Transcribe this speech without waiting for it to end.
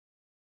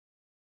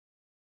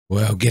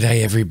Well,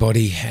 g'day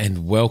everybody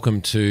and welcome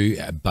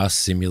to Bus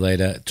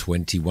Simulator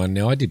 21.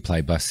 Now, I did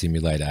play Bus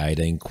Simulator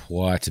 18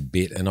 quite a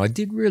bit and I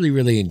did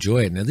really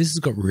enjoy it. Now, this has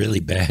got really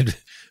bad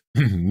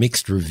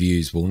mixed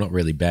reviews. Well, not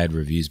really bad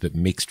reviews, but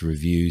mixed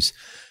reviews.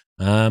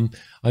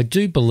 I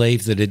do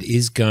believe that it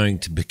is going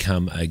to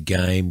become a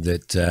game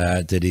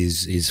that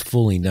is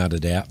fully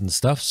nutted out and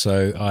stuff.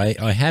 So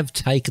I have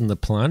taken the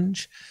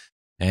plunge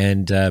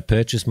and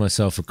purchased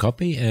myself a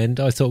copy, and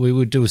I thought we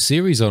would do a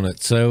series on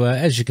it. So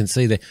as you can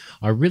see there,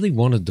 I really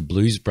wanted the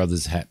Blues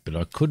Brothers hat, but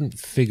I couldn't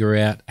figure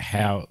out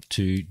how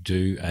to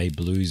do a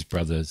Blues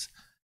Brothers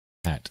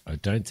hat. I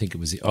don't think it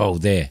was... Oh,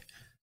 there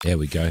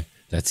we go.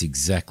 That's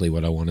exactly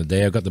what I wanted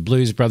there. I've got the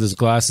Blues Brothers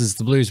glasses,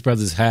 the Blues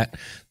Brothers hat,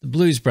 the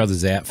Blues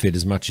Brothers outfit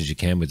as much as you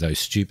can with those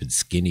stupid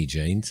skinny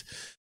jeans.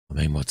 I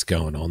mean, what's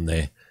going on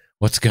there?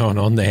 What's going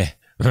on there?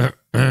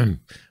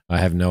 I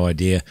have no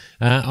idea.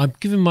 I've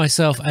given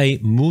myself a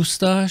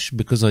moustache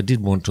because I did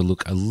want to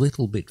look a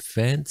little bit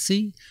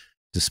fancy,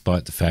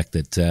 despite the fact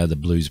that the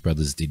Blues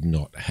Brothers did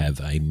not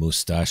have a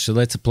moustache. So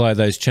let's apply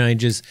those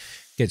changes,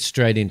 get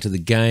straight into the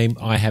game.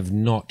 I have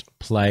not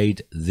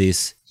played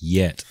this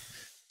yet.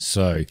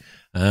 So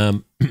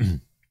now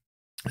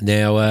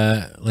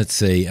let's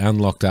see,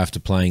 unlocked after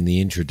playing the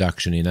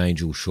introduction in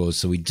Angel Shores.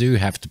 So we do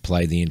have to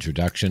play the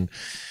introduction.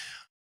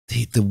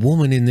 The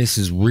woman in this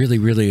is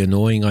really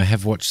annoying. I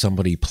have watched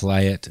somebody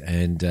play it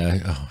and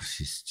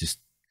she's just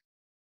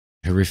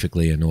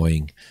horrifically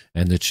annoying,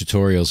 and the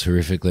tutorial's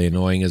horrifically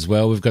annoying as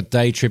well. We've got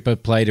Day Tripper,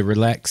 play to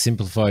relax,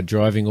 simplified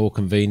driving, all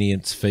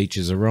convenience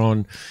features are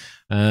on.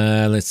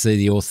 Let's see,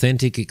 the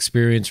authentic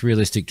experience,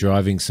 realistic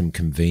driving, some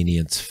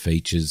convenience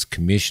features,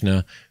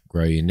 commissioner,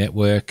 grow your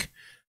network,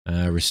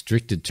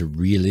 restricted to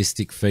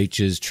realistic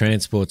features,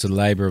 transport's a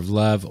labor of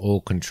love,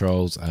 all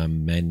controls are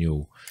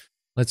manual.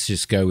 Let's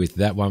just go with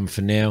that one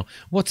for now.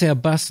 What's our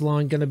bus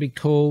line going to be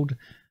called?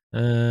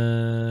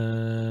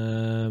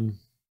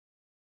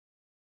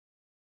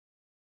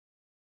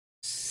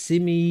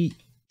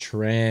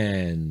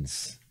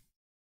 Semi-trans.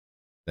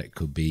 That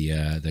could be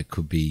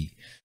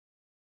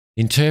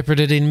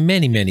interpreted in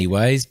many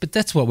ways, but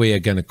that's what we are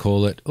going to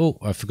call it. Oh,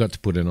 I forgot to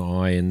put an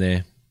I in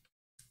there.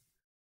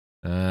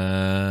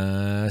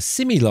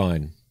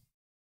 Simi-line.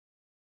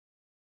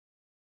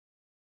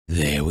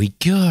 There we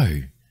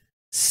go.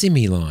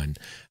 Simi-line.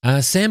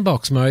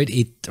 Sandbox mode,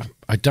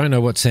 I don't know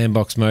what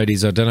sandbox mode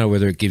is. I don't know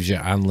whether it gives you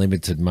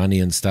unlimited money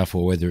and stuff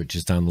or whether it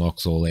just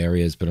unlocks all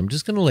areas, but I'm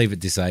just going to leave it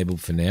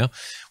disabled for now.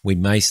 We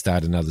may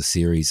start another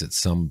series at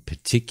some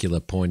particular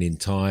point in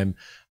time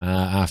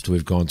after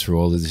we've gone through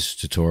all of this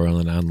tutorial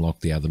and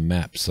unlock the other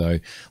map. So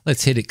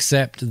let's hit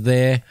accept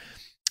there.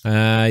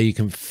 You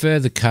can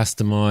further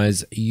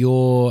customize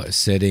your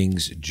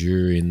settings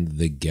during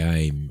the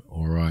game.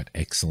 All right,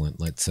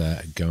 excellent. Let's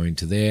go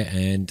into there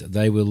and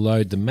they will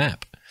load the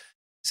map.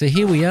 So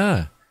here we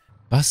are,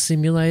 Bus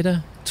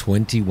Simulator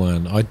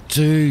 21. I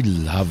do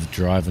love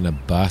driving a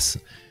bus.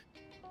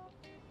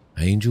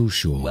 Angel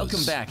Shores.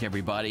 Welcome back,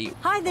 everybody.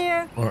 Hi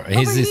there. All right,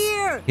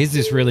 here's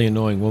this really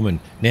annoying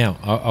woman. Now,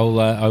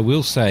 I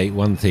will say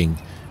one thing.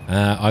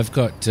 I've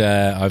got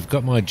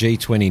my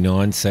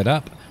G29 set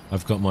up.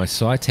 I've got my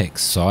Cytec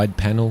side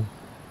panel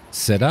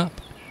set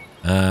up.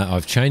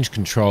 I've changed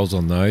controls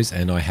on those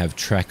and I have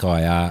track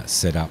IR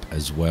set up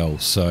as well.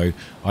 So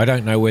I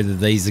don't know whether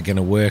these are going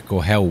to work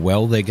or how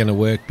well they're going to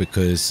work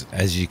because,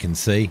 as you can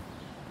see,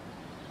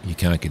 you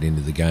can't get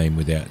into the game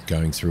without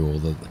going through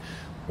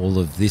all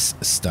of this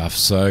stuff.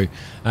 So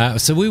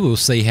we will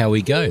see how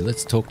we go.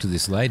 Let's talk to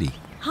this lady.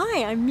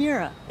 Hi, I'm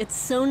Mira. It's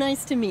so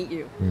nice to meet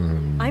you.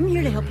 I'm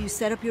here to help you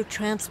set up your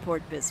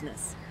transport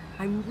business.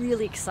 I'm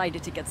really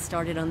excited to get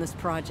started on this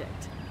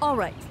project. All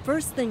right,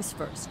 first things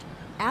first.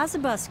 As a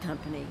bus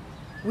company,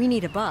 we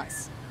need a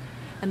bus.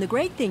 And the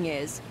great thing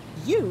is,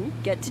 you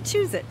get to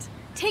choose it.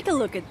 Take a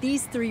look at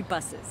these 3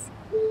 buses.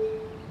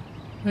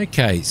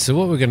 Okay, so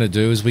what we're going to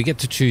do is we get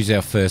to choose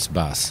our first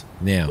bus.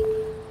 Now,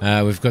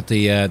 we've got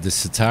the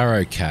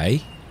Citaro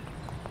K,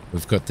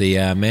 we've got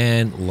the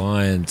Man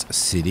Lions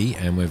City,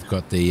 and we've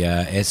got the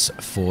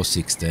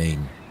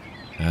S416,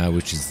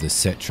 which is the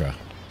Cetra.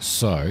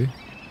 So...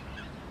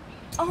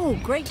 Oh,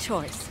 great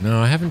choice. No,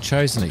 I haven't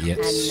chosen it yet.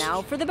 And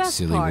now for the best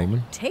silly part.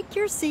 Woman. Take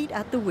your seat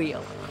at the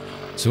wheel.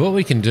 So what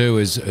we can do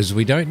is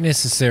we don't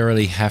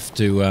necessarily have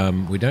to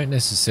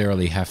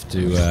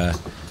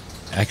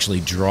actually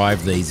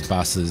drive these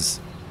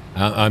buses.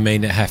 I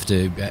mean,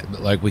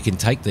 we can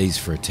take these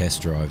for a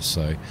test drive.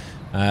 So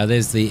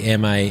there's the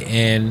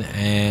MAN,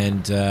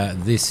 and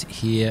this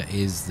here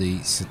is the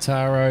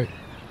Citaro.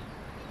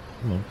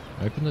 Come on,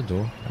 open the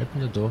door.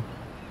 Open the door.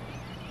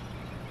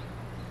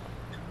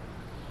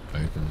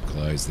 Open,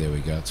 close, there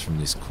we go. It's from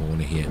this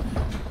corner here.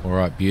 All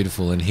right,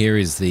 beautiful. And here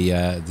is the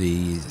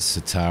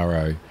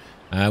Citaro,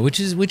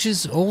 which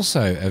is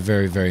also a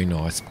very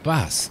nice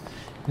bus.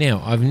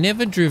 Now, I've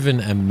never driven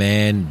a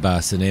MAN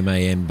bus, an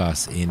MAN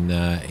bus in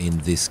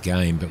this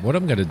game, but what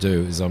I'm going to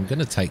do is I'm going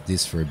to take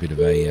this for a bit of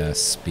a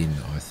spin,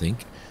 I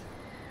think.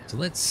 So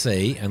let's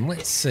see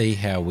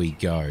how we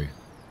go.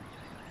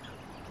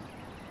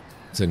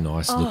 It's a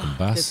nice looking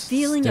bus. The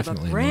feeling of a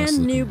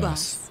brand new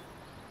bus.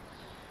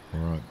 All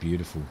right,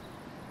 beautiful.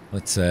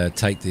 Let's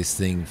take this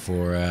thing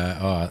for,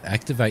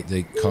 activate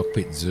the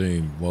cockpit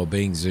zoom. While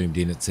being zoomed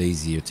in, it's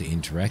easier to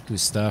interact with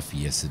stuff.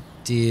 Yes, it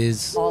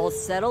is. All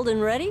settled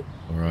and ready?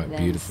 All right,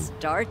 then beautiful.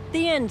 Start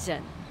the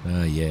engine.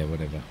 Yeah,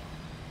 whatever.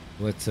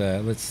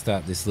 Let's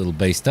start this little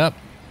beast up.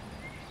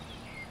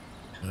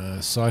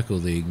 Cycle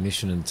the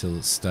ignition until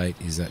its state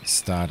is at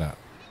startup.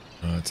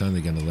 It's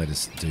only going to let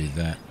us do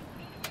that.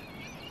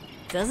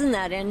 Doesn't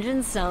that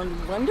engine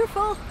sound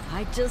wonderful?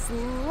 I just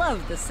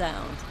love the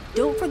sound.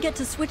 Don't forget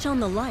to switch on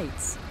the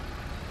lights.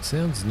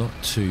 Sounds not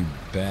too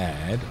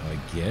bad,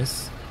 I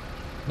guess.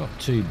 Not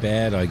too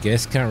bad, I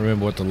guess. Can't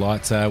remember what the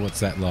lights are. What's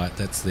that light?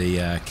 That's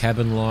the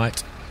cabin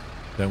light.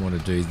 Don't want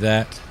to do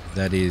that.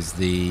 That is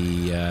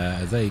the...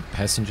 are they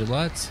passenger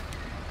lights?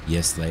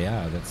 Yes, they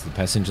are. That's the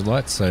passenger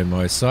lights. So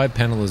my side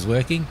panel is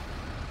working.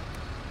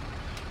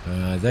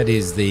 That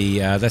is the...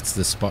 that's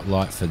the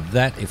spotlight for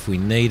that if we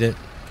need it.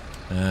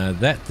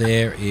 That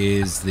there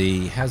is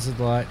the hazard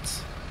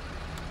lights.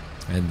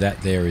 And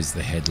that there is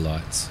the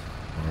headlights.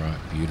 Alright,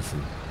 beautiful.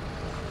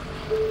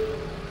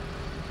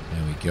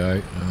 There we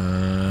go.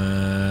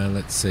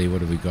 Let's see,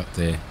 what have we got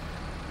there?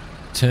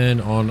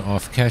 Turn on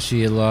off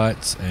cashier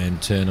lights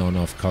and turn on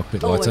off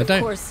cockpit lights. And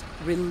of course,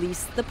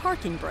 release the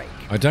parking brake.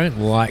 I don't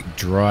like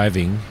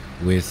driving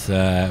with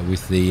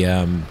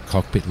the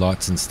cockpit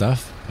lights and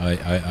stuff.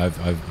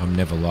 I'm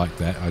never like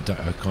that. I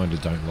kind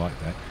of don't like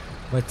that.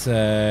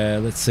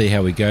 Let's see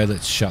how we go.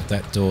 Let's shut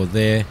that door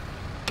there.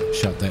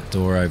 Shut that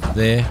door over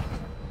there.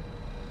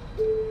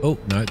 Oh,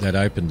 no, that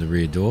opened the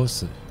rear door,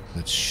 so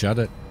let's shut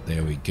it.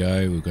 There we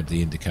go. We've got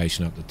the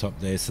indication up the top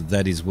there, so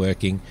that is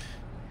working.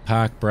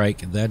 Park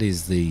brake, that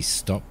is the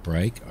stop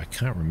brake. I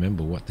can't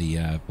remember what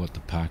the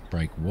park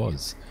brake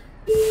was,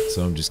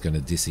 so I'm just going to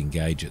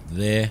disengage it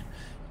there.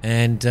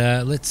 And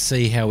let's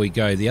see how we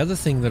go. The other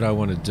thing that I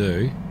want to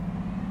do...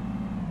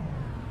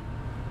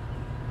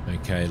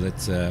 Okay,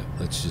 let's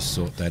just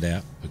sort that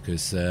out,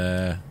 because...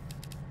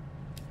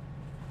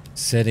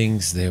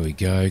 settings, there we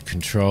go,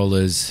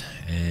 controllers,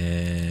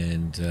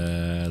 and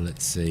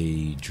let's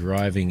see,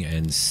 driving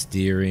and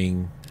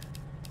steering.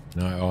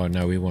 No, oh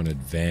no, we want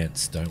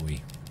advanced, don't we?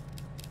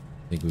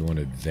 I think we want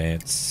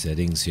advanced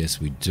settings. Yes,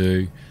 we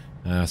do.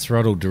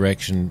 Throttle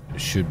direction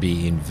should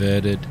be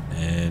inverted,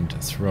 and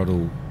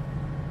throttle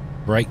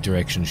brake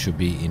direction should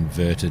be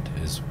inverted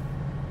as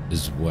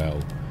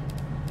well.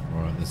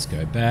 All right, let's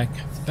go back,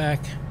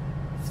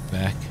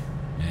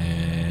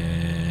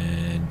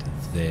 and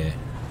there.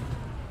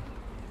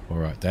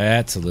 Alright,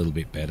 that's a little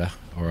bit better.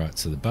 Alright,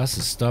 so the bus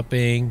is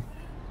stopping.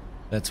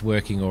 That's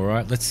working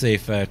alright. Let's see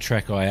if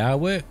Track IR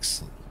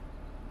works.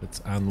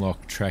 Let's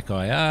unlock Track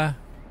IR.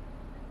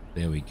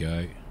 There we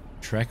go.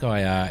 Track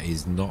IR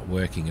is not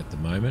working at the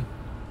moment.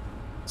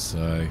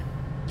 So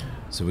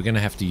we're going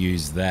to have to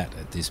use that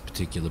at this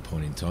particular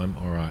point in time.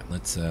 Alright,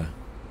 let's... The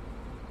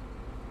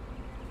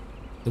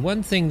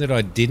one thing that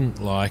I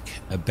didn't like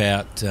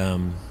about...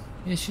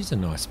 yeah, she's a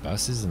nice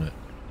bus, isn't it?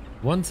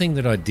 One thing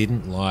that I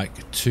didn't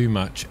like too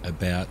much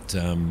about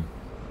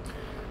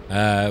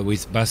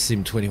with Bus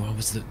Sim 21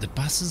 was that the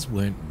buses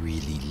weren't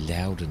really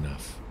loud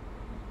enough.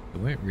 They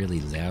weren't really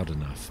loud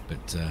enough,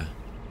 but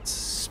let's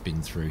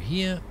spin through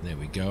here. There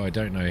we go. I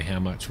don't know how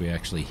much we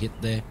actually hit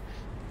there.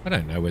 I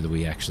don't know whether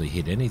we actually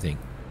hit anything.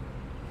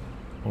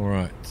 All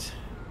right.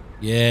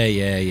 Yeah.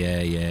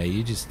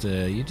 You just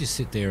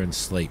sit there and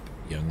sleep,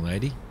 young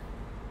lady.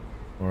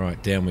 All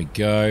right, down we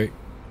go.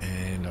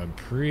 And I'm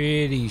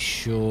pretty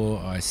sure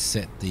I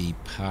set the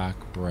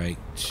park brake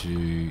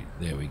to...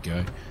 There we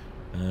go.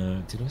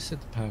 Did I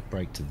set the park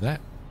brake to that?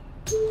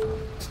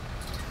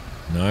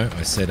 No,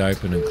 I set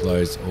open and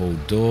close all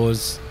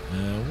doors.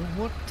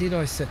 What did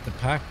I set the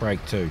park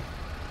brake to?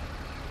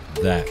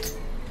 That.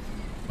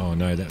 Oh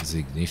no, that was the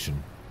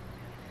ignition.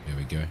 There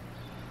we go.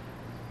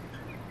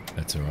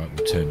 That's alright,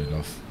 we'll turn it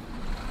off.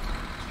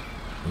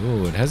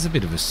 Oh, it has a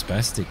bit of a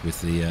spastic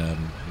with the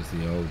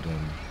old...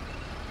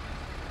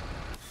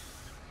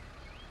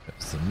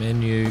 That's the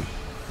menu.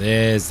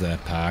 There's the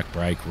park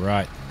brake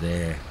right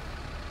there.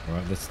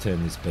 Alright, let's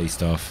turn this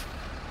beast off.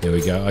 There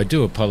we go. I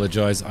do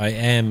apologise. I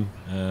am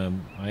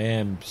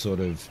sort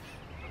of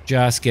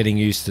just getting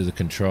used to the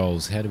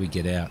controls. How do we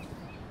get out?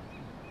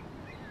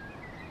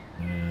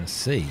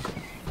 C.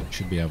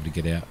 Should be able to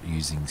get out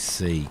using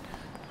C.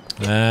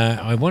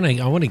 I want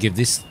to give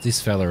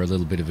this fella a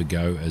little bit of a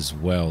go as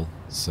well.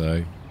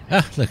 So,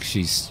 look,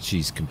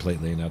 she's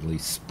completely and utterly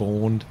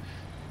spawned.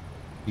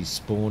 He's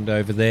spawned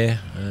over there.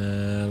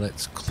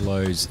 Let's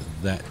close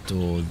that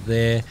door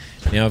there.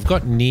 Now I've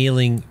got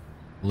kneeling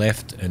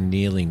left and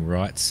kneeling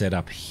right set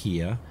up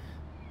here.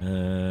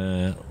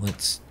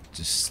 Let's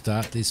just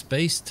start this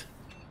beast.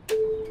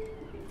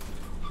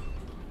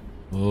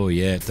 Oh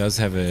yeah, it does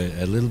have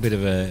a little bit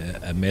of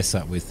a mess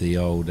up with the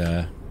old...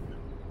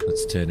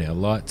 let's turn our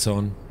lights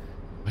on.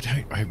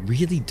 I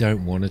really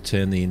don't want to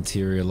turn the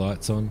interior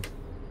lights on.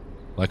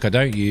 Like I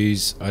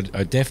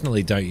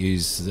definitely don't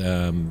use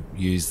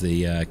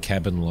the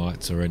cabin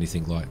lights or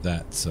anything like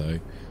that. So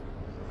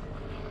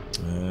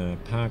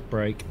Park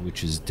brake,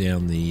 which is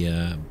down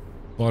the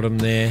bottom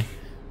there.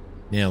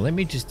 Now let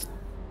me just.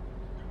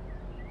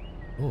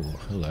 Oh,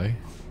 hello.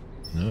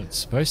 No, it's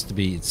supposed to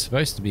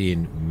be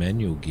in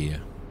manual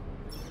gear.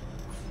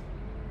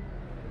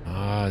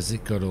 Ah, has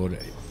it got auto?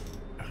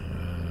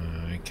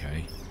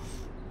 Okay.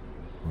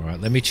 All right,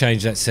 let me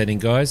change that setting,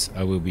 guys.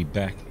 I will be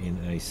back in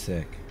a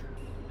sec.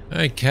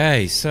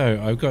 Okay,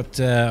 so I've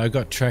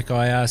got track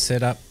IR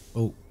set up.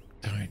 Oh,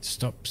 don't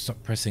stop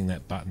pressing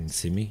that button,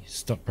 Simi.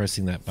 Stop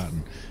pressing that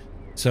button.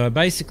 So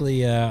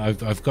basically,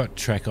 I've got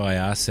track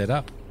IR set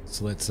up.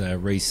 So let's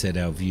reset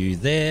our view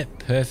there.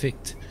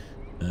 Perfect.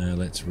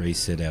 Let's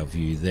reset our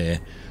view there.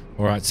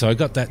 All right, so I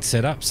got that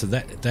set up. So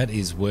that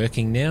is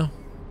working now.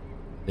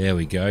 There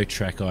we go.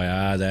 Track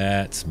IR.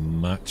 That's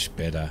much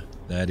better.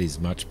 That is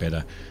much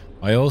better.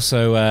 I have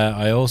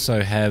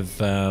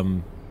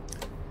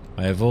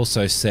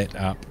also set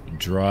up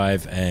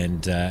drive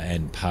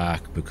and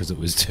park because it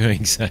was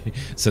doing so.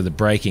 So the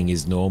braking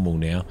is normal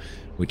now,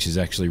 which is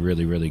actually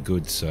really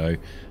good. So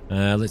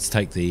let's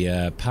take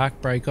the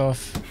park brake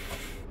off.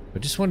 I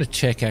just want to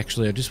check.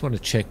 Actually, I just want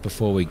to check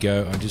before we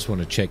go. I just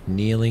want to check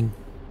kneeling.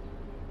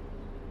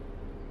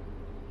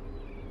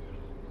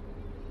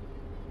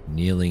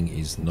 Kneeling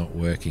is not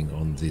working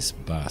on this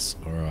bus.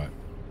 All right.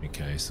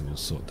 Okay, so we'll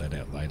sort that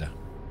out later.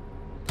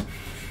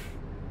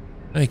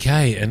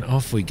 Okay, and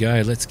off we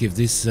go. Let's give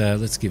this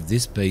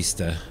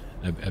beast a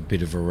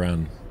bit of a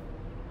run.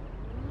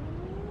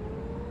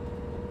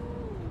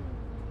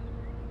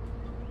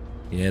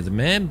 Yeah, the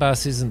man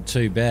bus isn't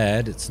too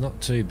bad. It's not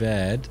too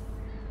bad.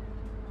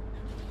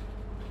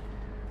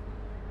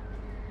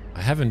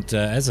 I haven't,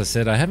 as I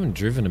said, I haven't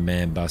driven a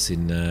man bus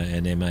in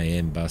an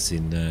MAN bus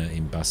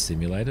in Bus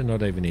Simulator,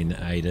 not even in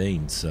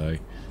 18. So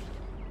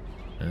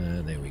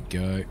there we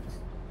go.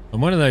 I'm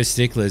one of those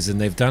sticklers,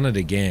 and they've done it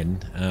again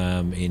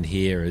in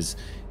here. Is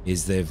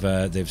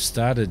they've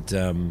started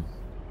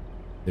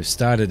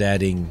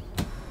adding.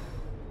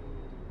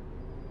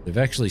 They've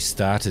actually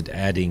started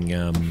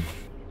adding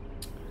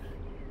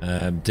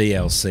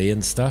DLC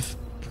and stuff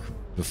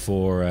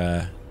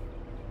before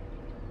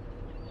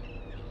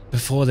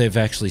they've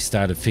actually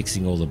started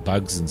fixing all the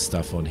bugs and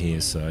stuff on here.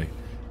 So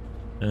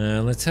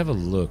let's have a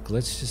look.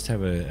 Let's just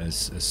have a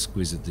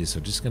squiz at this.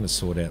 I'm just going to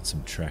sort out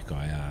some track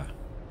IR.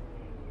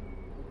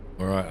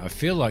 Alright, I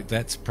feel like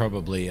that's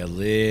probably a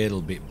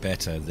little bit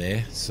better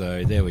there.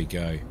 So there we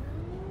go.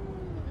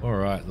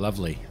 Alright,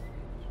 lovely.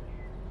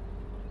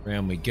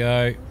 Round we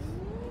go.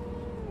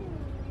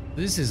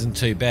 This isn't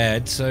too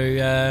bad. So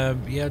yeah,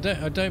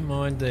 I don't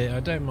mind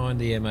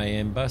the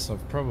MAN bus.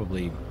 I've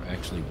probably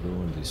actually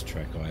ruined this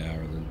track IR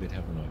a little bit,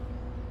 haven't I?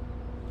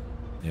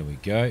 There we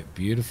go.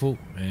 Beautiful.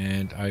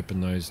 And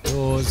open those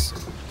doors.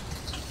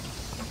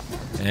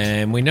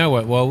 And we know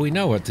what. Well, we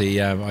know what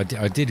the. I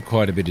did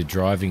quite a bit of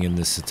driving in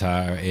the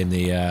Citaro, in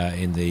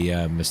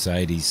the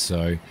Mercedes.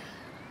 So,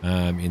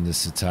 in the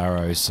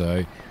Citaro.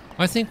 So,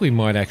 I think we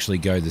might actually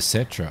go the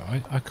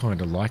Cetra. I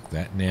kind of like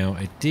that. Now,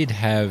 it did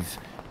have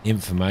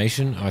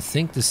information. I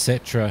think the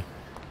Cetra.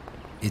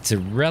 It's a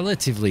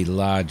relatively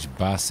large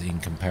bus in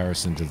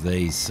comparison to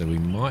these, so we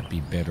might be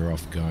better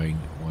off going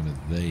one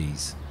of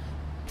these.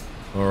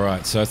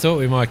 Alright, so I thought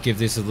we might give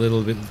this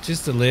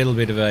just a little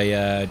bit of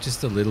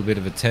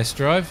a test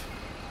drive.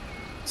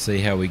 See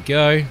how we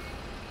go.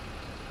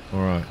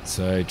 Alright,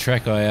 so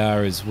track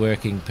IR is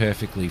working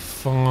perfectly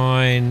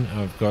fine.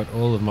 I've got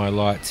all of my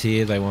lights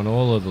here. They want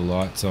all of the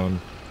lights on,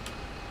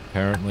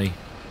 apparently.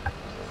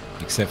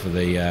 Except for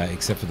the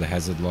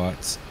hazard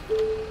lights.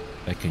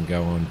 They can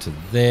go on to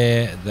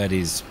there. That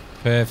is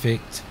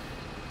perfect.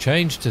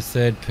 Change to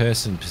third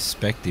person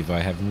perspective. I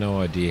have no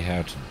idea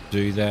how to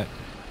do that.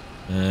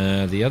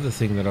 The other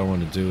thing that I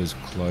want to do is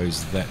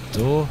close that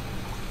door,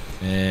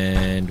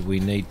 and we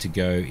need to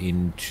go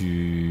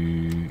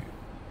into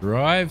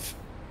drive.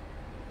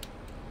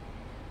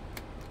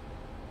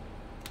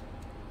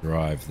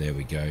 Drive, there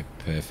we go,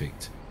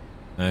 perfect.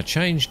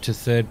 Change to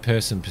third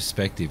person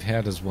perspective. How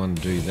does one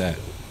do that?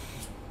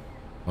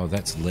 Oh,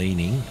 that's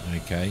leaning.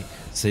 Okay.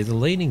 See, the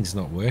leaning's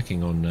not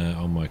working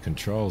on my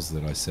controls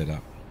that I set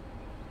up.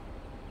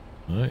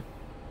 No.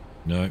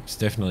 No, it's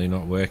definitely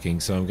not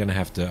working, so I'm gonna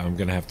have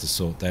to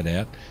sort that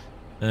out.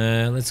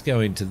 Let's go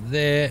into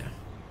there.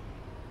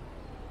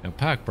 Our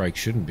park brake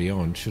shouldn't be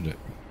on, should it?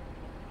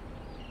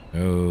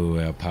 Oh,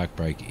 our park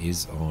brake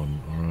is on.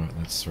 Alright,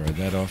 let's throw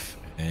that off,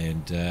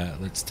 and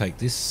let's take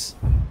this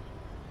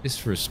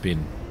for a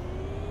spin.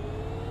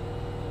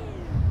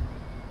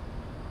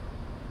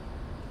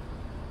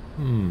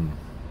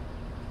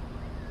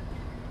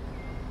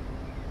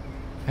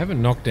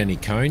 Haven't knocked any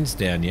cones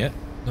down yet.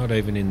 Not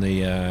even in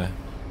the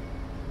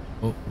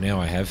oh, now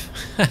I have.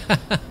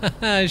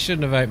 I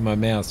shouldn't have opened my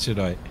mouth, should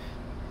I?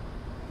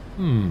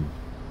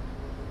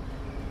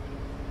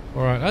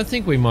 Alright, I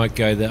think we might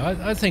go there.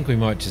 I think we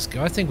might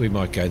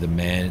go the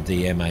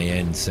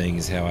MAN, seeing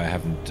as how I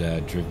haven't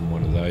driven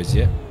one of those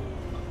yet.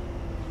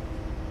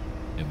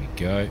 There we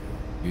go.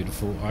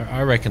 Beautiful.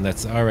 I reckon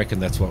that's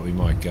what we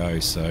might go.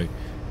 So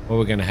what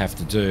we're going to have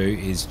to do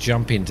is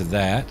jump into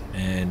that,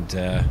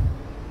 and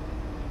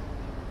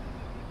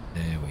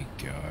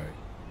go.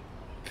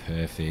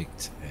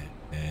 Perfect.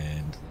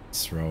 And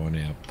let's throw on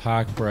our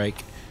park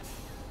brake.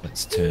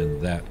 Let's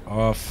turn that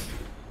off.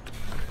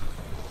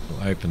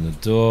 We'll open the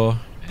door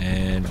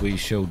and we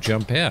shall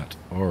jump out.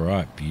 All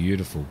right,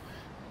 beautiful.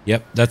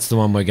 Yep, that's the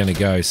one we're going to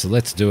go. So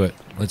let's do it.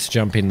 Let's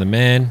jump in the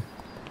man.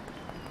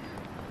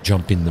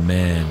 Jump in the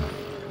man.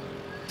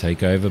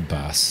 Take over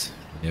bus.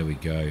 There we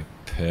go.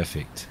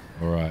 Perfect.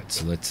 All right,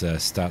 so let's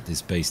start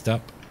this beast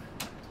up.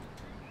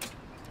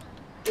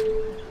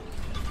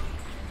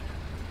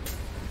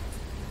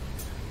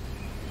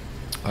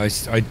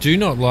 I do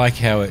not like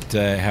how it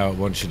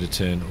wants you to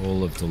turn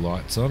all of the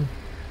lights on.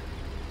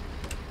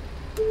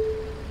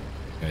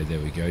 Okay, there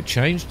we go.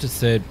 Change to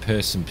third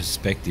person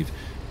perspective.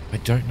 I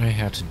don't know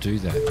how to do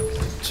that.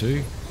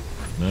 F2.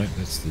 No,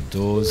 that's the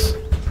doors.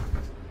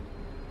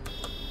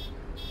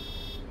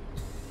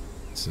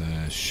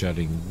 It's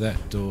shutting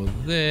that door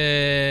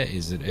there.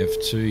 Is it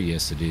F2?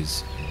 Yes, it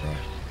is. Right.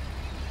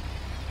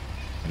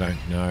 I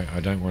don't know.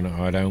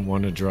 I don't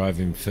want to drive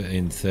in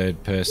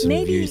third person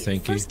view. Thank you.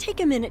 Maybe first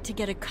take a minute to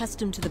get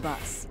accustomed to the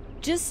bus.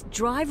 Just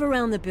drive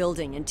around the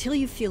building until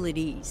you feel at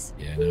ease.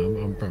 Yeah,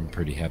 no, I'm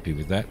pretty happy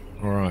with that.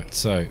 All right,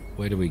 so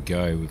where do we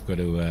go? We've got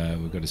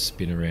to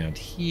spin around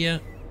here.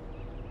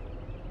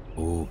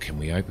 Oh, can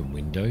we open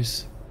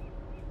windows?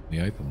 Can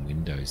we open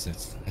windows?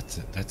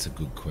 That's a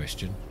good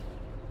question.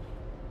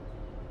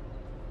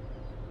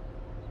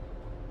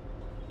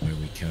 No,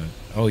 we can't.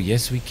 Oh,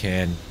 yes, we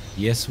can.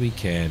 Yes, we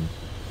can.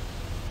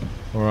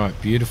 All right,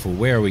 beautiful.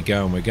 Where are we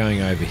going? We're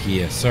going over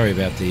here. Sorry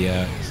about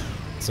the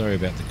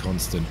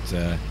constant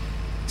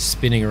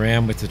spinning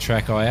around with the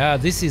track IR.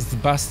 This is the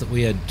bus that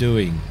we are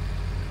doing.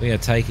 We are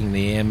taking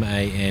the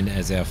MAN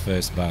as our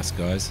first bus,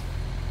 guys.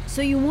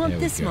 So you want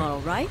this model,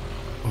 right?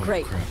 Oh,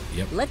 great. Crap.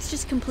 Yep. Let's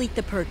just complete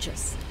the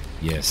purchase.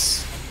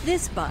 Yes.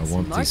 This bus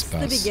marks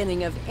the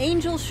beginning of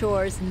Angel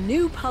Shore's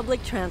new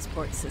public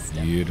transport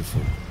system.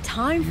 Beautiful.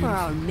 Time for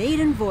our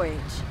maiden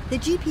voyage. The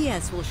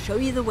GPS will show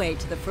you the way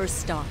to the first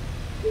stop.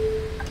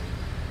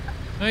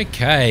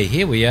 Okay,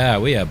 here we are.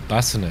 We are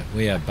bussing it.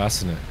 We are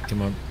bussing it.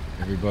 Come on,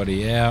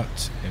 everybody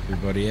out.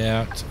 Everybody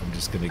out. I'm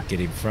just going to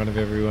get in front of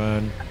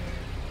everyone.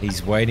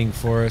 He's waiting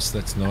for us.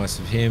 That's nice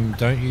of him.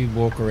 Don't you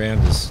walk around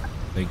us.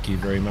 Thank you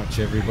very much,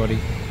 everybody.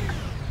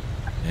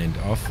 And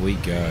off we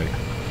go.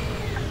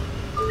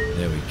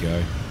 There we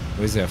go.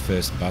 Where's our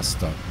first bus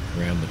stop?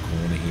 Around the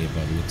corner here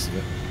by the looks of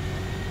it.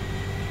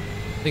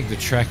 I think the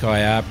track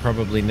IR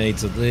probably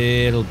needs a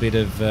little bit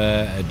of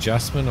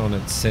adjustment on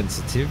its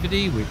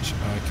sensitivity, which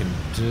I can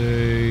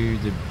do.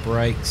 The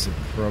brakes are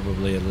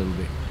probably a little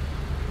bit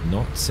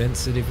not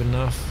sensitive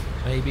enough,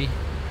 maybe.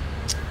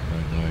 I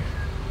don't know.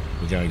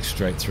 We're going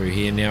straight through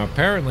here now.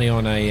 Apparently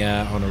on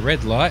a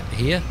red light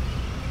here,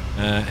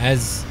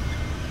 as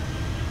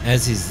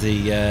is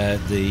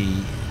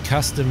the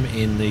custom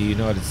in the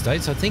United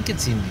States. I think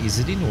it's in. Is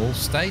it in all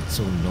states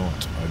or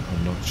not?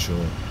 I'm not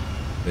sure.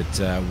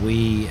 But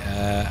we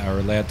are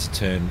allowed to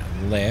turn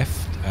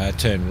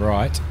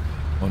right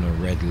on a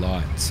red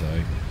light, so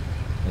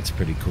that's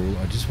pretty cool.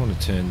 I just want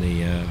to turn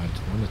the.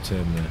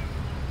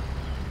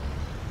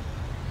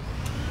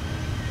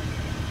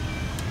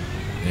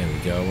 There we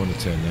go. I want to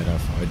turn that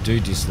off. I do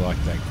dislike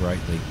that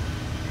greatly.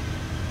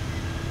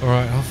 All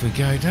right, off we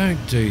go.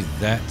 Don't do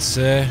that,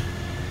 sir.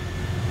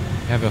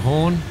 Have a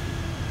horn.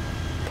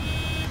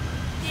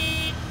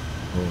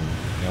 Oh,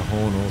 our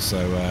horn also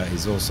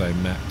is also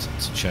mapped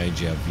to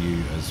change our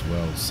view as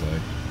well, so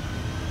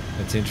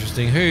that's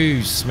interesting.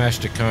 Who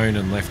smashed a cone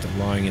and left it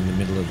lying in the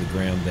middle of the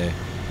ground there?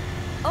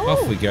 Oh,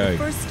 off we go. The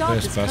first stop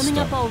is coming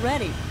up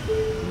already.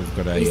 We've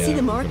got a, you see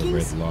the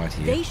markings? Red light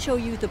here. They show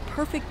you the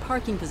perfect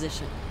parking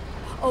position.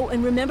 Oh,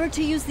 and remember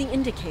to use the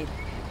indicator.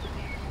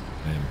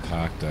 I am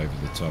parked over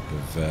the top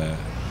of the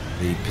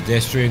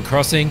pedestrian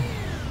crossing.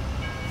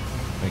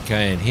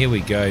 Okay, and here we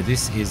go.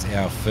 This is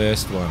our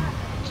first one.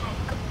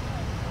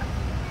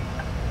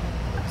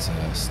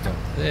 Let's stop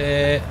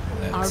there.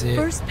 That's our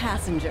first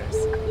passengers.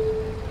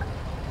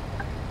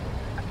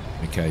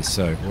 Okay,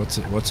 so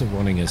what's it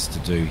wanting us to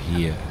do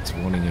here? It's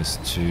wanting us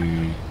to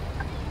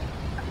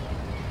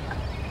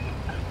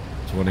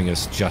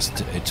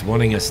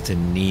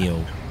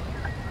kneel.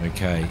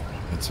 Okay,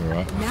 that's all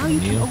right. Now you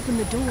can open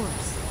the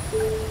doors.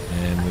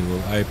 And we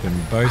will open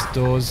both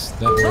doors.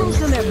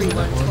 Welcome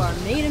everyone to our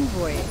maiden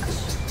voyage.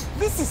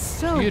 This is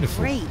so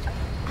great.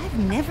 I've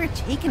never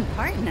taken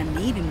part in a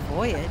maiden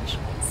voyage.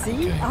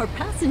 See, our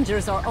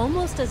passengers are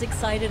almost as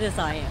excited as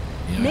I am.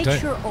 Yeah, Make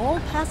sure all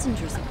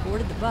passengers have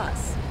boarded the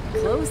bus.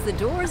 Close the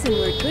doors and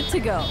we're good to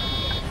go.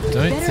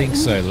 Don't think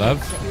so,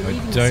 love. I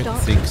don't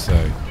think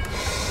so.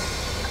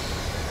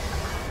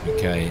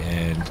 Okay,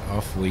 and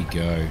off we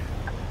go.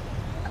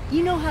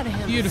 You know how to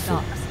handle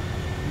stops.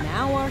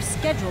 Now our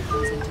schedule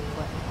comes into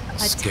play.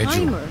 A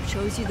timer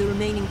shows you the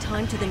remaining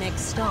time to the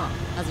next stop.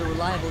 As a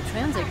reliable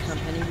transit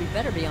company, we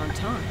better be on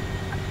time.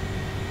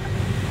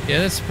 Yeah,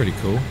 that's pretty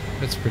cool.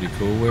 That's pretty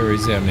cool. Where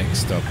is our next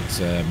stop? It's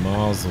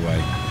miles away.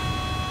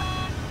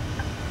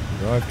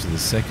 Drive to the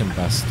second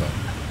bus stop.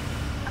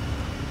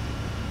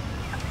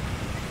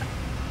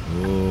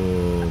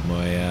 Oh,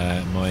 my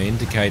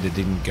indicator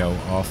didn't go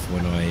off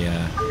when I...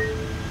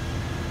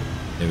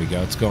 there we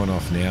go. It's gone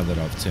off now that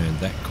I've turned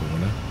that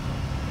corner.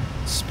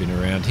 Spin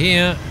around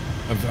here.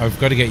 I've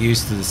got to get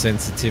used to the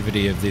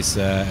sensitivity of this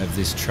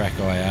track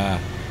IR.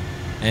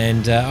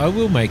 And I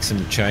will make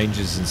some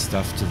changes and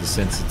stuff to the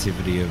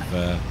sensitivity of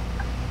the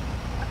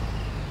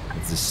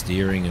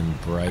steering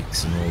and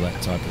brakes and all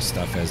that type of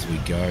stuff as we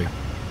go.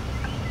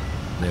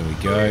 There we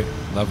go.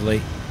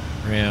 Lovely.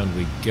 Round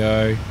we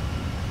go.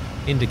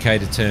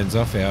 Indicator turns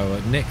off.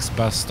 Our next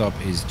bus stop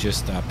is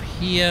just up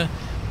here.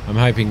 I'm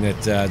hoping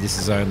that this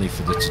is only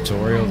for the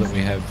tutorial that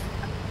we have.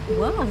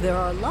 Wow, there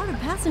are a lot of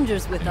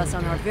passengers with us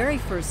on our very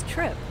first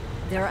trip.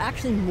 There are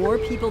actually more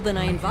people than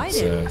I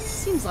invited.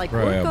 Seems like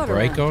throw our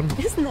brake on.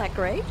 Isn't that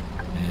great?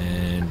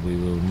 And we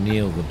will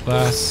kneel the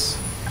bus.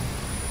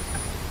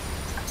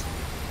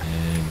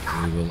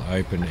 And we will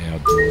open our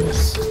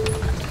doors.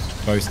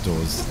 Both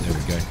doors. There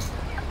we go.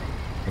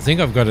 I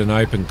think I've got an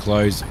open,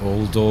 close,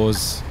 all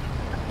doors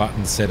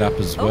button set up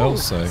as well.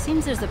 So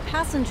seems there's a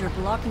passenger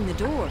blocking the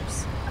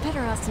doors. Better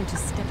ask him to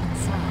step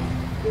inside.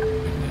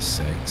 Goodness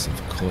sakes,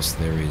 of course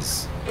there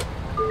is.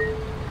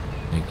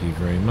 Thank you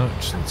very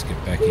much. Let's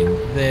get back in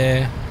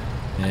there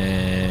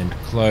and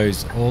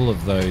close all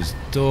of those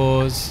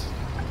doors.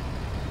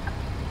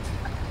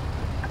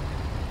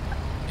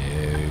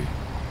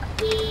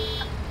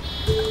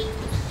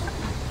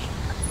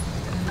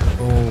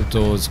 All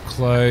doors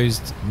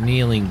closed.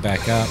 Kneeling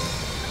back up.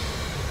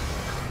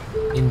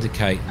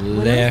 Indicate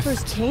left. When I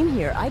first came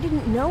here, I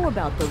didn't know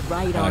about the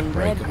right on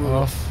red rule.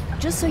 Off.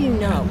 Just so you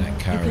know, that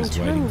car you can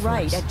turn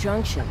right at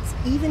junctions,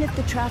 even if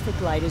the traffic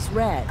light is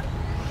red.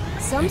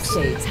 Some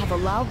states have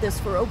allowed this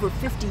for over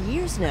 50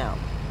 years now.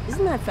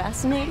 Isn't that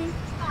fascinating?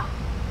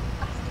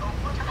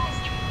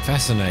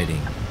 Fascinating.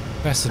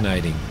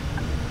 Fascinating.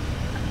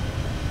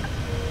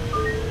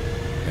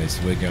 Okay,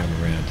 so we're going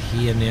around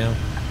here now.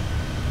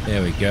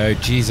 There we go.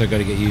 Geez, I've got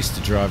to get used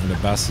to driving a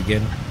bus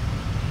again.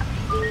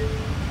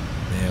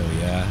 There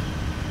we are.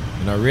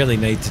 And I really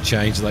need to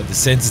change, like, the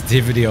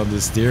sensitivity on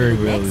the steering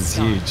wheel is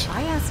huge.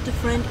 I asked a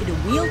friend in a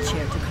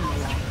wheelchair to come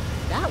along.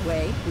 That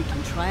way, we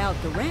can try out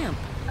the ramp.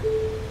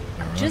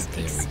 Right, just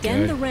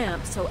extend the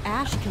ramp so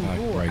Ash can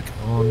board. Brake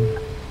on.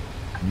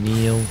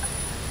 Kneel.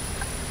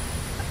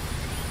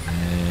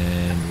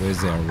 And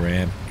where's our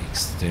ramp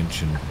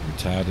extension?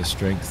 Retarder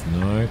strength?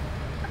 No.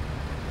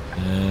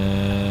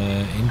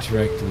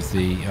 Interact with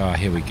the... Oh,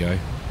 here we go.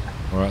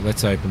 Alright,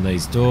 let's open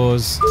these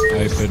doors.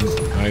 Open,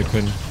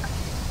 open.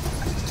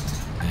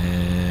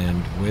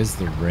 And where's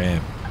the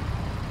ramp?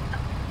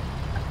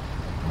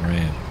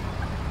 Ramp.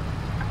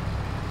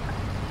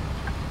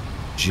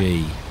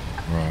 G.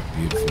 Right,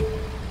 beautiful.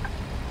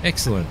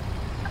 Excellent.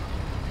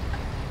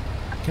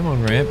 Come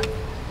on, ramp.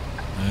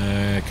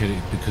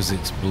 Because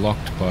it's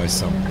blocked by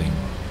something.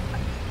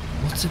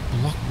 What's it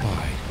blocked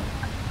by?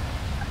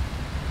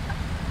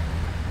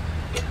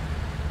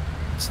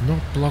 It's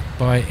not blocked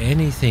by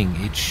anything.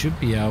 It should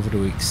be able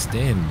to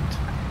extend.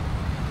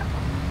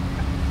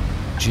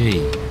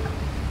 G.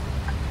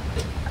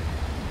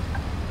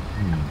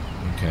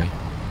 Okay.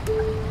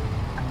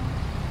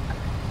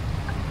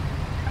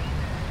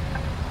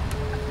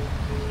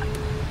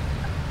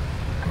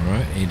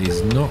 Alright, it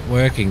is not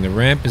working. The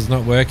ramp is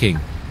not working.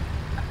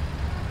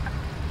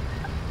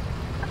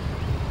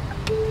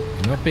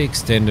 It cannot be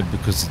extended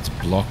because it's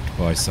blocked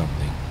by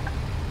something.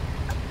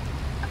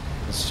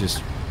 Let's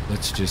just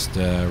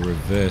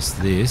reverse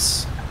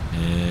this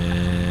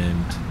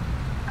and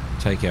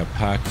take our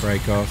park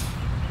brake off.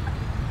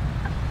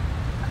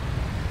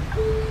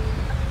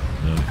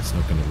 No, it's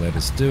not going to let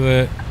us do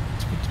it.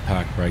 Let's put the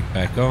park brake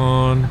back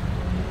on.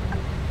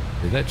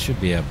 Yeah, that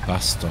should be our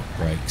bus stop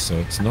brake. So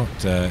it's not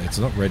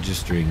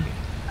registering.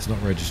 It's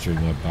not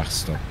registering my bus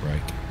stop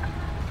brake.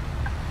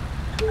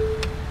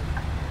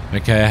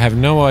 Okay, I have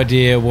no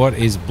idea what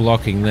is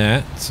blocking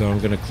that. So I'm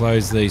going to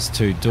close these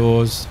two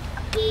doors.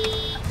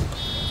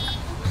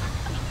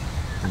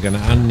 I'm going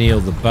to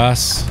unkneel the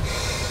bus.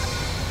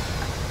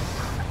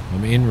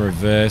 I'm in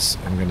reverse.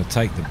 I'm going to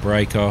take the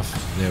brake off.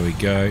 There we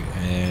go.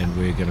 And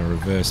we're going to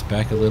reverse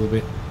back a little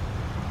bit.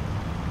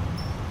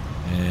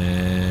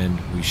 And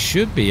we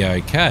should be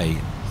okay.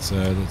 So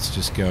let's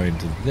just go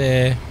into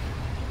there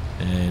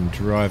and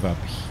drive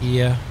up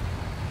here.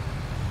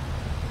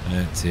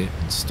 That's it.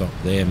 And stop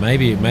there.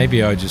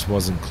 Maybe I just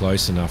wasn't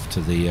close enough to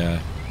the...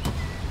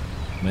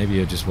 maybe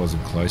I just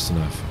wasn't close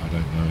enough. I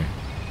don't know.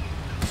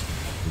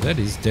 That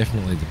is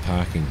definitely the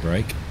parking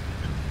brake.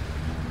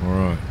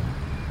 Alright.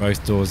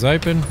 Both doors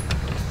open.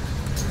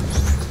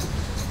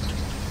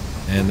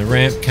 And the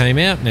ramp came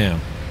out now.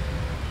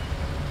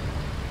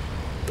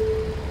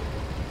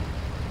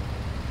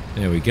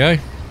 There we go.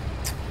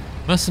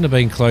 Mustn't have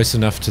been close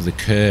enough to the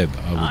curb,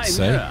 I would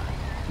say. Mira.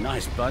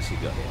 Nice bus you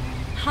got here.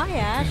 Hi,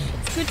 Ash.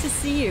 It's good to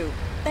see you.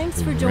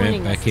 Thanks for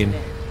joining us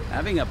today.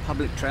 Having a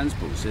public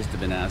transport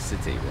system in our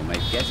city will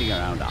make getting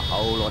around a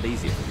whole lot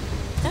easier for you.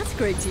 That's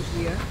great to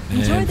hear.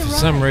 Enjoy and the for ride.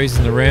 some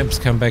reason the ramp's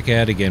come back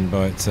out again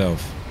by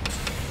itself.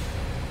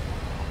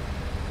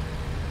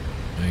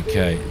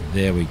 Okay,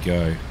 there we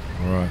go.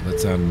 All right,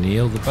 let's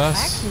unkneel the I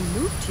bus. actually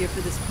moved here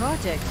for this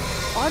project.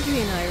 Audrey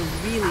and I are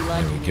really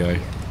liking we go. it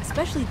here,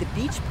 especially the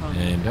beach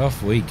promenade. And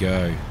off we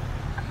go.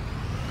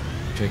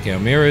 Check our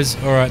mirrors.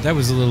 All right, that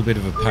was a little bit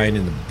of a pain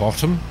in the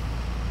bottom.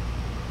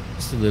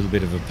 Just a little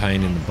bit of a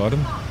pain in the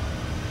bottom.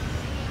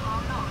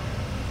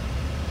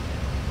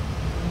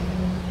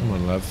 Come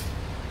on, love.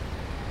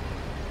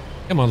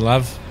 Come on,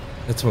 love.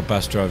 That's what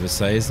bus drivers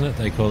say, isn't it?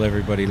 They call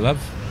everybody love.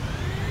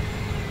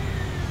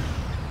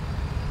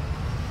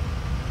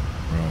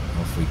 Right,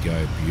 off we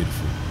go.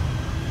 Beautiful.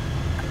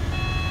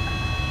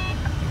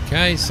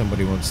 Okay,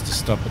 somebody wants to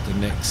stop at the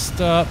next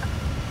stop.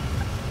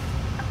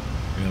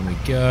 Around we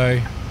go.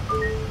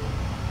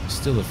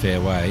 Still a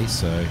fair way,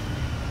 so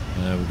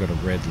we've got a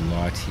red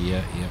light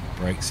here. Yep,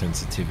 brake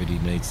sensitivity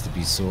needs to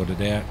be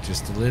sorted out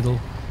just a little.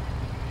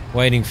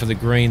 Waiting for the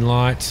green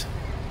light.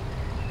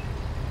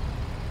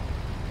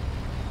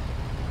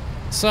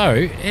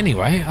 So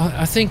anyway,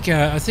 I think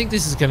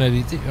this is going to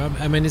be.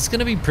 I mean, it's going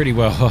to be pretty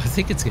well. I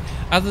think it's,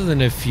 other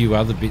than a few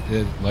other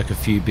like a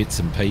few bits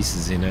and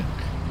pieces in it.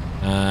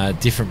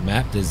 Different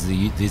map. There's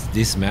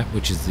this map,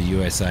 which is the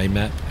USA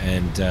map,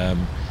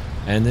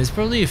 and there's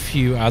probably a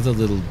few other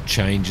little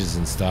changes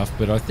and stuff.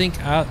 But I think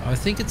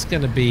it's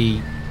going to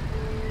be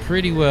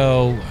pretty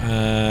well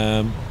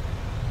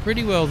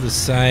the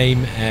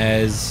same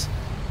as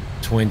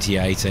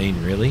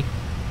 2018, really.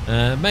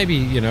 Maybe,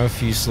 you know, a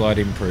few slight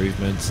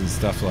improvements and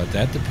stuff like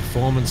that. The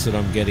performance that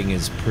I'm getting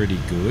is pretty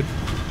good.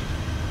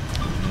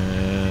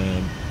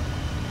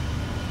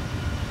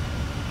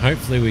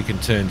 Hopefully we can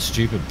turn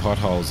stupid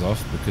potholes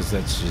off, because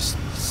that's just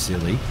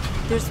silly.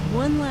 There's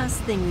one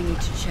last thing we need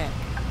to check.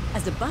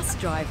 As a bus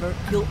driver,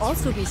 you'll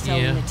also be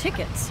selling the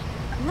tickets.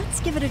 Let's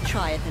give it a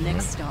try at the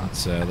next stop.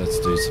 Let's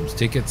do some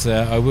tickets.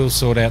 I will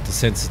sort out the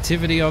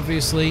sensitivity,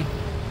 obviously,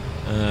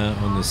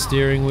 on the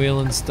steering wheel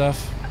and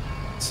stuff.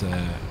 Let's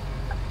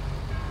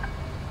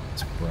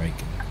brake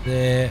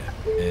there,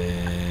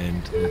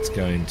 and let's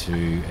go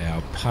into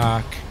our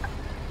park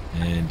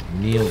and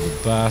kneel the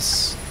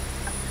bus.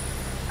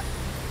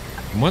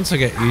 And once I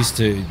get used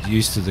to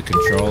the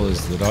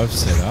controllers that I've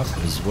set up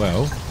as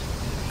well.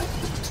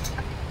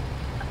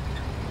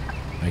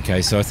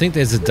 Okay, so I think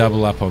there's a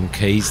double up on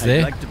keys there.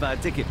 I'd like to buy a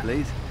ticket,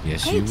 please.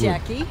 Yes, Hey, you would.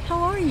 Jackie, how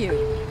are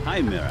you? Hi,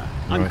 Mira.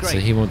 I'm Alright, great. so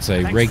he wants a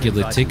Thanks for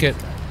regular inviting ticket,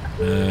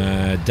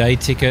 me. day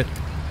ticket,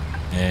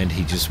 and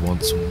he just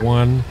wants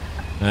one.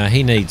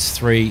 He needs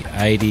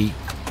 380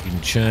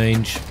 in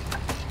change.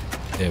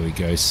 There we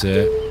go,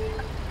 sir.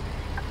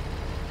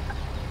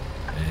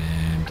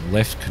 And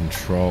left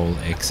control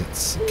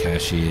exits the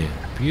cashier.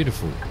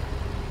 Beautiful.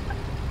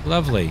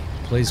 Lovely.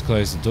 Please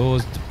close the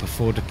doors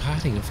before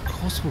departing. Of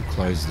course we'll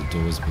close the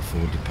doors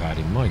before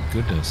departing. My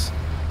goodness.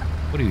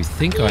 What do you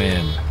think I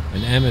am?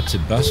 An amateur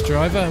bus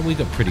driver? We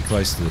got pretty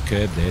close to the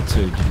curb there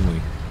too, didn't we?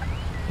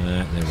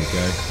 There we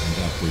go. And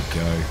up we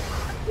go.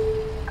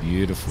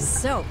 Beautiful.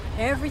 So,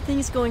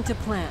 everything's going to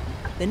plan.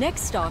 The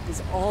next stop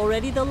is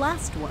already the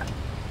last one.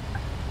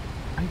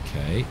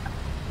 Okay.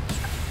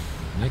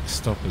 Next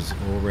stop is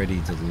already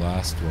the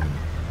last one.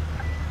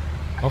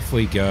 Off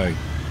we go.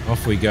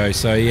 Off we go.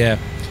 So yeah,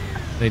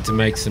 need to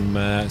make some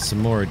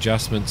more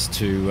adjustments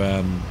to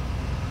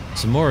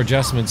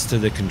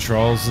the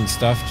controls and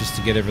stuff, just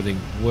to get everything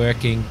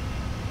working.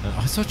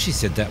 I thought she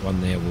said that one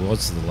there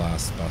was the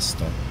last bus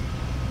stop.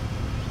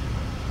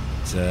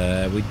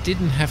 We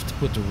didn't have to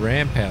put the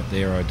ramp out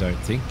there, I don't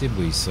think, did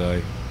we?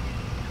 So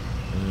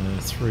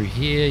through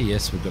here,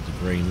 yes, we've got the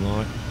green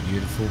light.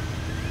 Beautiful.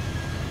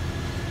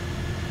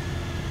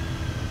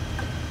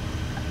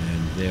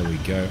 And there we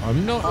go.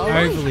 I'm not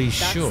overly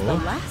sure. That's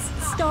the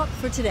last stop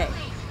for today.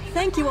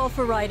 Thank you all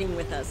for riding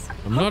with us.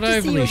 I'm Hope not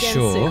to see you overly again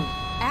sure. soon.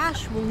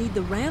 Ash will need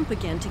the ramp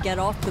again to get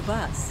off the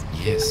bus.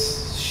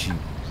 Yes,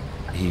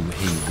 he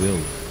will.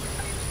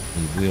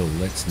 He will.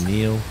 Let's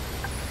kneel.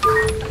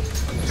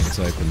 Let's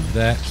open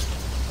that.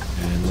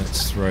 And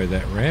let's throw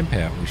that ramp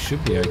out. We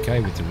should be okay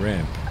with the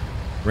ramp.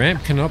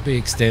 Ramp cannot be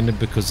extended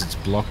because it's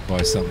blocked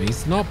by something.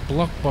 It's not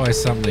blocked by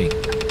something.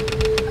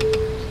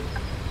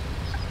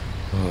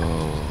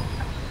 Oh.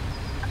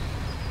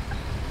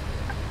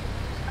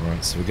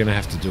 Alright, so we're going to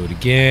have to do it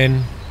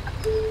again.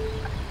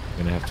 We're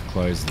going to have to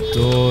close the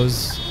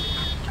doors.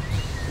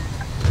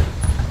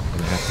 Going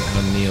to have to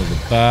unkneel the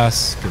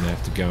bus. Going to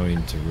have to go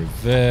into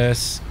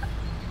reverse.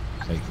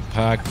 Take the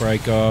park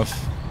brake off.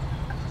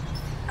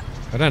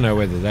 I don't know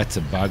whether that's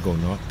a bug or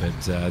not, but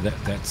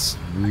that's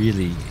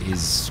really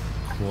is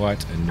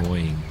quite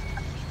annoying.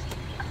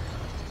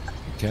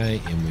 Okay,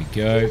 in we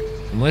go.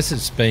 Unless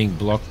it's being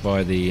blocked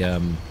by the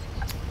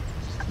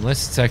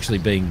unless it's actually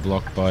being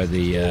blocked by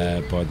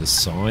the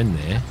sign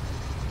there.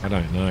 I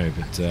don't know,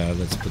 but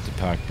let's put the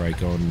park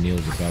brake on, kneel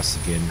the bus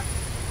again,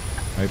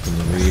 open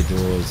the rear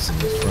doors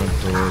and the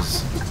front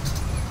doors,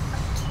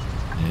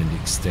 and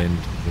extend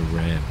the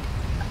ramp.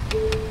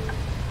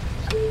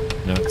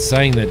 No, it's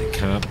saying that it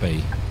can't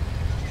be.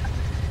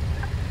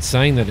 It's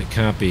saying that it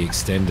can't be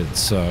extended,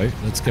 so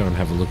let's go and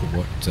have a look at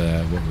what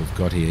we've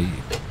got here.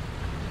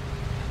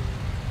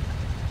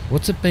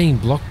 What's it being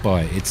blocked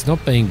by? It's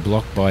not being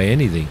blocked by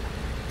anything.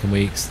 Can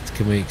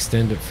we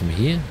extend it from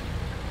here?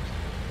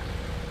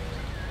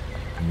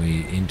 Can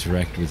we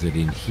interact with it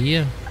in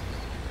here?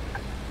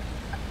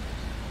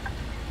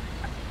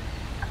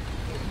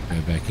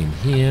 Go back in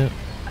here.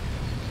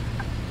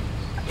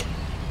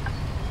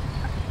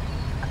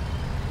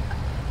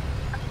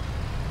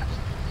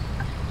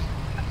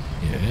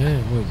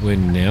 Yeah, we're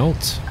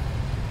knelt.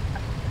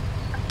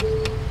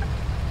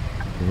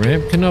 The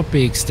ramp cannot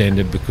be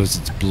extended because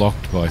it's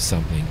blocked by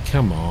something.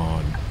 Come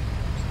on.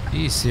 Are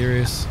you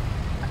serious?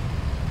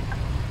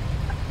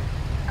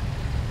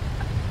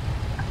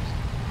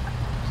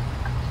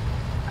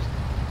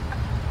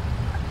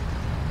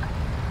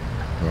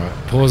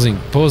 Right,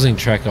 pausing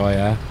track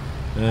IR.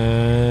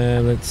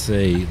 Let's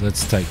see.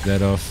 Let's take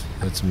that off.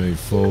 Let's move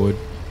forward.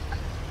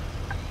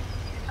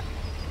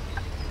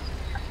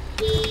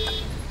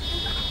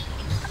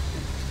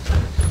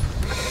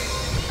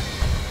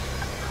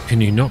 Can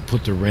you not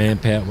put the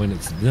ramp out when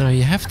it's... No,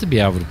 you have to be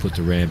able to put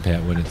the ramp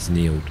out when it's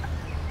kneeled.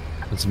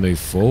 Let's move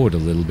forward a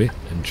little bit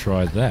and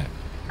try that.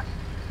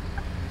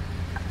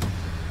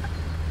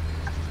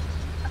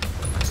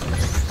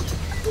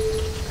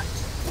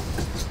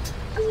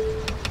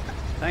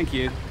 Thank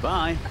you.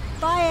 Bye.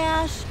 Bye,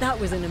 Ash. That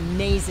was an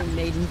amazing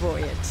maiden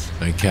voyage.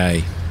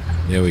 Okay,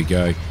 there we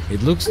go.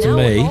 It looks to now,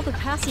 me... with all the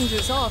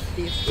passengers off,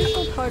 the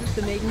official part of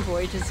the maiden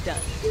voyage is done.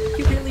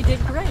 You really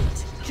did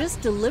great. Just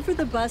deliver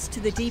the bus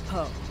to the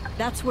depot.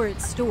 That's where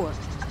it's stored.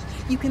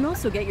 You can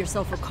also get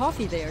yourself a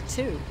coffee there,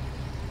 too.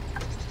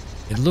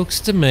 It looks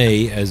to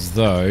me as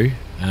though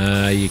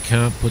you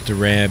can't put the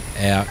ramp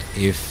out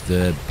if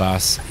the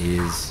bus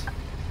is...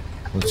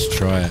 Let's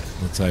try it.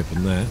 Let's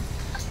open that.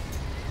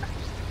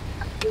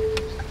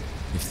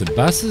 If the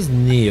bus is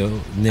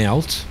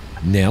knelt,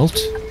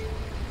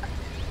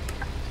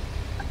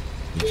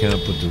 you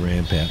can't put the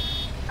ramp out.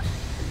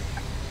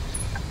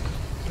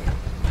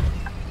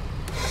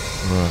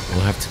 Alright, we'll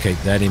have to keep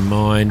that in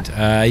mind.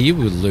 You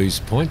would lose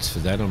points for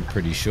that, I'm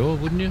pretty sure,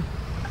 wouldn't you?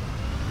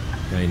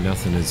 Okay,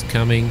 nothing is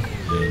coming,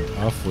 and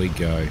off we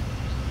go.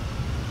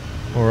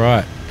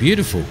 Alright,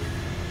 beautiful.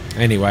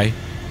 Anyway,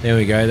 there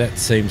we go, that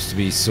seems to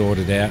be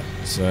sorted out.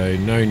 So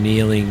no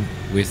kneeling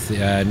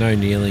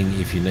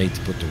if you need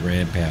to put the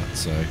ramp out.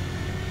 So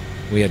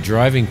we are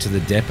driving to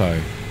the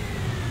depot.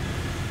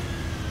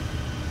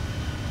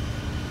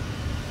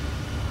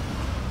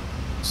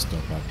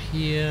 Stop up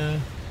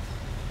here.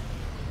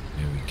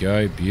 There we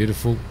go,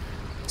 beautiful.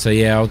 So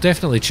yeah, I'll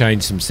definitely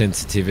change some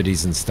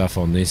sensitivities and stuff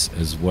on this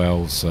as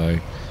well. So,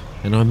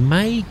 and I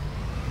may,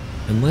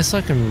 unless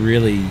I can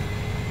really,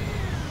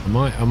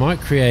 I might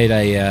create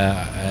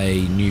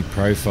a new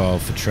profile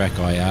for Track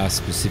IR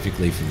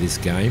specifically for this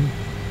game,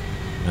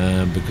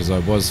 because I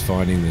was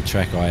finding the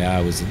Track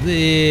IR was a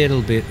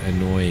little bit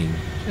annoying,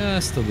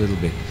 just a little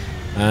bit,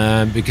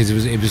 because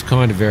it was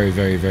kind of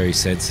very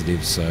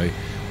sensitive. So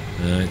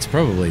it's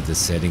probably the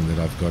setting that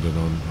I've got it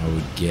on, I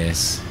would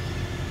guess,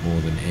 more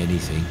than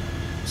anything.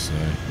 So,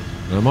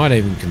 and I might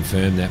even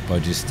confirm that by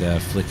just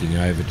flicking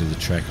over to the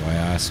Track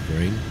IR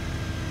screen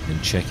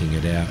and checking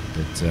it out.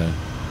 But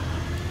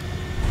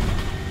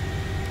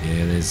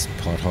yeah, there's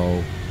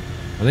pothole.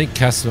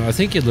 I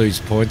think you lose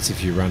points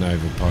if you run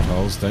over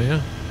potholes, don't you?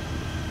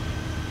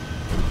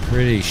 I'm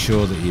pretty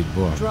sure that you'd...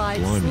 What?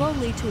 Drive Blimey.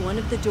 slowly to one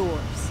of the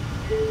doors.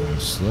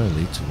 Drive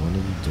slowly to one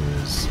of the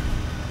doors.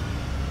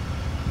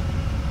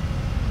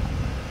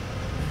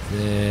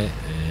 There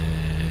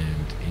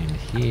and in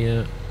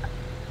here.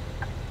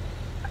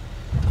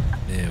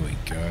 There we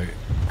go.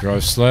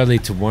 Drive slowly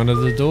to one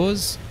of the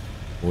doors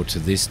or to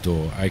this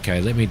door.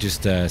 Okay, let me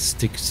just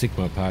stick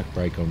my park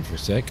brake on for a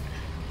sec,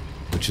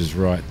 which is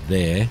right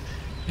there,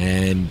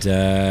 and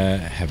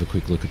have a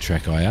quick look at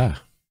Track IR.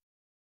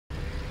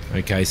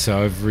 Okay,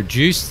 so I've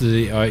reduced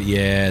the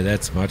yeah,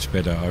 that's much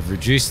better. I've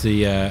reduced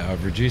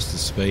the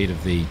speed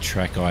of the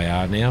Track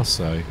IR now,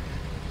 so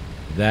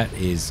that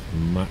is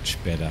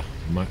much better,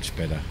 much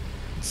better.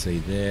 You can see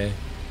there, you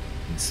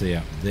can see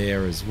up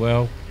there as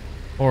well.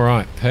 All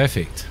right,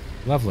 perfect,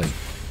 lovely.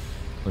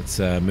 Let's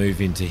move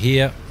into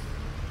here.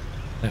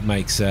 That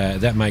makes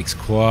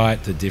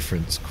quite the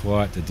difference,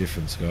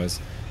 guys.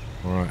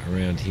 All right,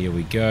 around here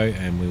we go,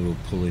 and we will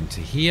pull into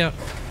here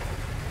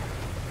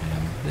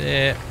and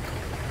there,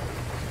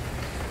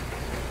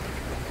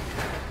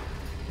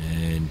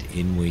 and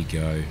in we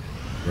go.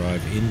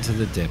 Drive into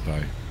the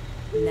depot.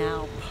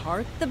 Now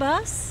park the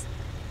bus,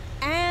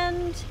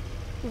 and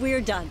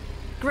we're done.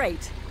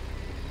 Great.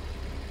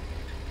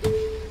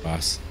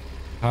 Bus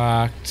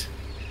parked.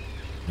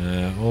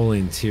 All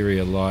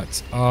interior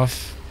lights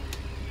off.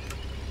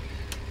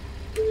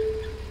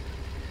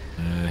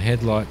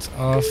 Headlights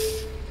off.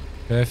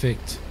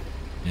 Perfect.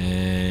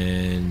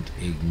 And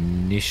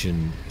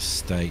ignition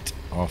state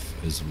off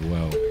as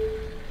well.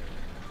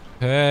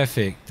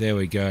 Perfect. There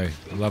we go.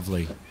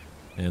 Lovely.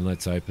 And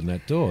let's open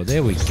that door.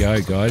 There we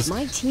go, guys.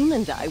 My team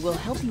and I will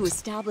help you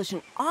establish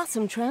an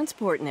awesome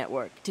transport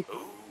network to...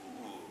 Ooh,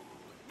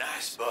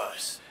 nice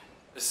bus.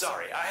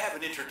 Sorry, I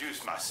haven't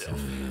introduced myself.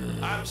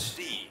 I'm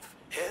Steve,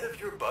 head of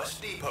your bus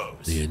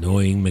depots. The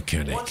annoying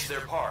mechanic. Once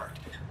they're parked,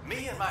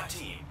 Me and my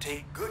team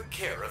take good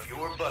care of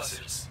your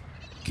buses.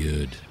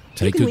 Good.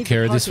 Take good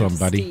care of this one,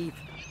 buddy. Steve.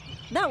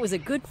 That was a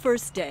good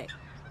first day.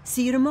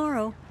 See you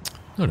tomorrow.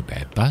 Not a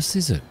bad bus,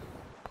 is it?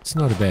 It's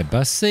not a bad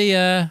bus. See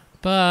ya.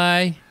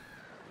 Bye.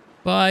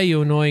 Bye,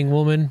 you annoying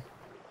woman.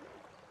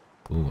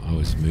 Oh, I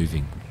was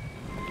moving.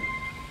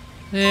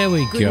 There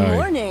we go. Good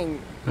morning.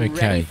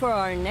 Okay. Ready for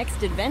our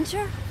next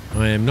adventure?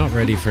 I am not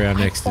ready for our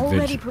next adventure.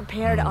 Already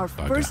prepared our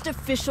bugger. first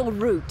official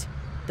route.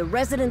 The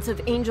residents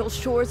of Angel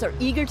Shores are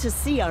eager to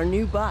see our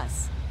new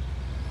bus.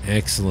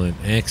 Excellent,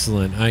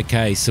 excellent.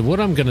 Okay, so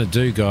what I'm going to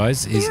do,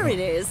 guys, is... There it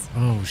is.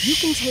 Oh, you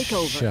can take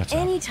over shut up.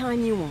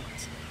 anytime you want.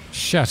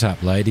 Shut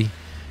up, lady.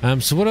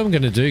 So what I'm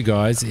going to do,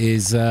 guys,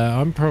 is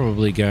I'm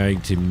probably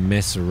going to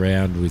mess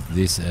around with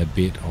this a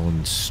bit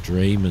on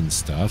stream and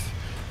stuff.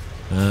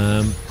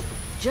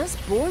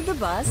 Just board the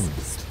bus,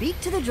 speak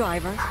to the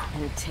driver,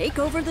 and take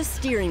over the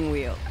steering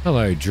wheel.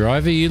 Hello,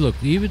 driver. You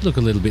would look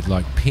a little bit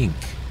like Pink.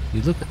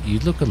 You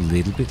look a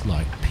little bit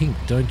like Pink,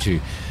 don't you?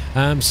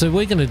 So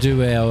we're going to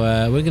do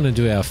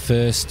our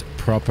first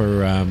proper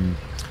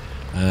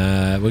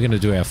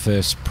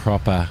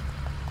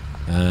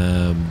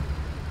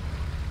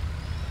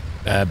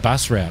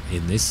bus route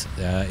in this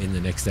in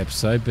the next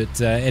episode. But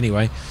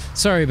anyway,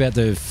 sorry about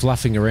the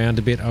fluffing around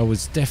a bit. I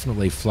was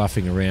definitely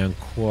fluffing around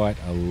quite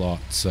a lot,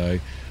 so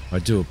I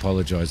do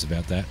apologise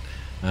about that.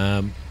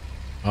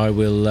 I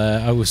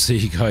will see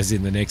you guys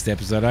in the next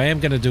episode. I am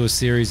going to do a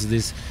series of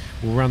this.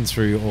 We'll run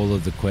through all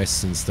of the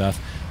quests and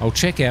stuff. I'll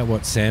check out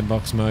what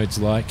sandbox mode's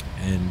like,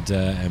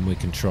 and we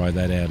can try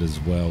that out as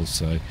well.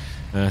 So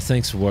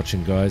thanks for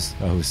watching, guys.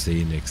 I will see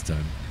you next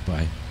time.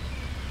 Bye.